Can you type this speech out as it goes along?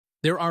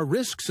There are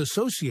risks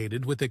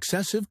associated with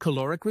excessive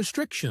caloric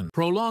restriction.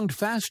 Prolonged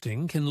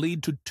fasting can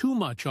lead to too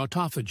much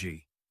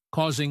autophagy,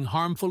 causing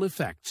harmful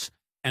effects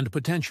and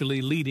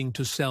potentially leading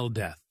to cell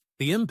death.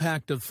 The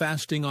impact of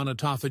fasting on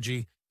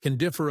autophagy can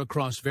differ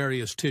across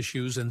various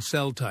tissues and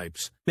cell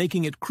types,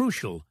 making it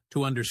crucial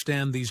to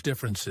understand these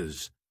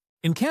differences.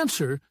 In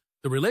cancer,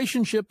 the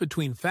relationship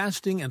between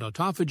fasting and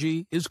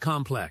autophagy is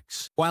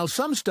complex. While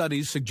some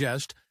studies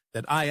suggest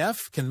that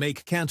IF can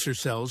make cancer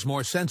cells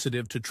more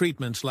sensitive to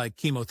treatments like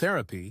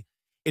chemotherapy,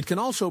 it can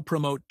also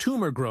promote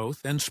tumor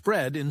growth and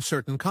spread in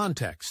certain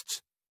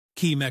contexts.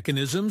 Key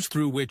mechanisms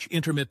through which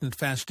intermittent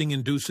fasting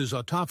induces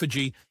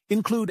autophagy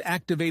include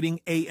activating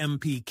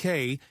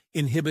AMPK,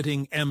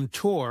 inhibiting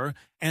mTOR,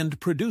 and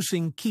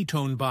producing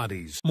ketone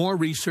bodies. More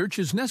research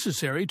is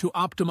necessary to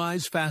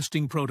optimize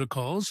fasting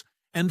protocols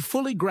and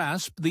fully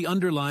grasp the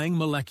underlying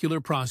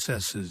molecular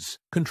processes.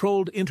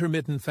 Controlled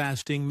intermittent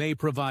fasting may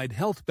provide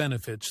health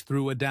benefits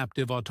through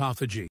adaptive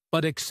autophagy,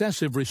 but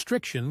excessive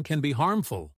restriction can be harmful.